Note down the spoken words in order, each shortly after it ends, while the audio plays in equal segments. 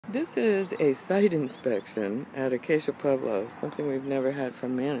This is a site inspection at Acacia Pueblo, something we've never had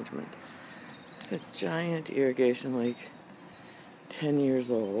from management. It's a giant irrigation leak, 10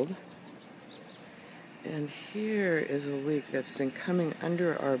 years old. And here is a leak that's been coming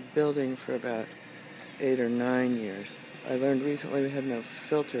under our building for about 8 or 9 years. I learned recently we have no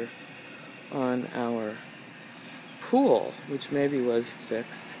filter on our pool, which maybe was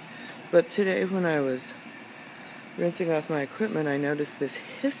fixed. But today when I was rinsing off my equipment, I noticed this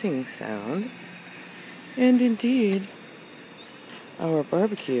hissing sound. And indeed, our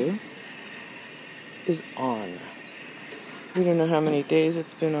barbecue is on. We don't know how many days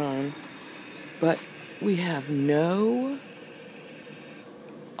it's been on, but we have no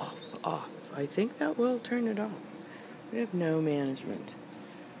off. I think that will turn it off. We have no management.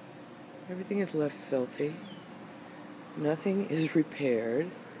 Everything is left filthy. Nothing is repaired,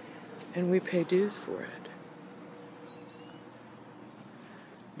 and we pay dues for it.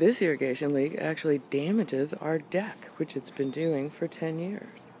 This irrigation leak actually damages our deck, which it's been doing for 10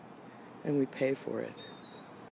 years, and we pay for it.